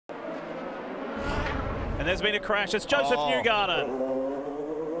And there's been a crash. It's Joseph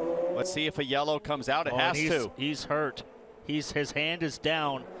Newgarden. Let's see if a yellow comes out. It has to. He's hurt. His hand is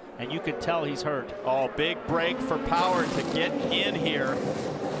down, and you can tell he's hurt. Oh, big break for Power to get in here.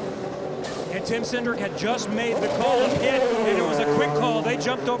 And Tim Cindric had just made the call of hit, and it was a quick call. They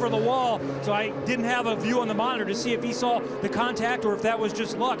jumped over the wall, so I didn't have a view on the monitor to see if he saw the contact or if that was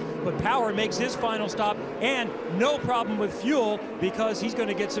just luck. But Power makes his final stop, and no problem with fuel because he's going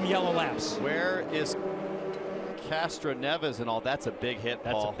to get some yellow laps. Where is Castro Neves and all? That's a big hit,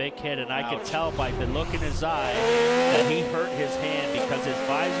 Paul. That's a big hit, and I could tell by the look in his eye that he hurt his hand because his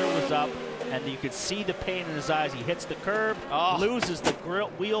visor was up, and you could see the pain in his eyes. He hits the curb, loses the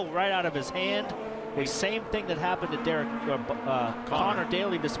wheel right out of his hand. The same thing that happened to Connor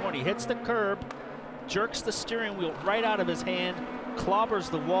Daly this morning. He hits the curb, jerks the steering wheel right out of his hand,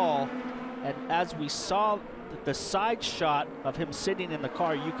 clobbers the wall, and as we saw the side shot of him sitting in the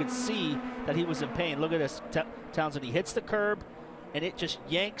car, you could see that he was in pain. Look at this, Townsend. He hits the curb, and it just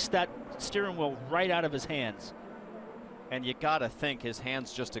yanks that steering wheel right out of his hands. And you got to think his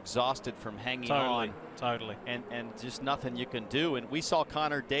hand's just exhausted from hanging on. Totally. And just nothing you can do. And we saw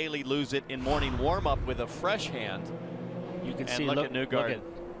Connor Daly lose it in morning warm-up with a fresh hand. You can see, look at Newgarden.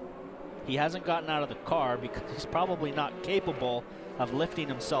 He hasn't gotten out of the car because he's probably not capable of lifting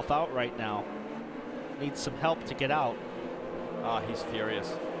himself out right now. Needs some help to get out. He's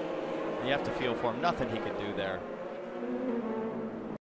furious. You have to feel for him. Nothing he can do there.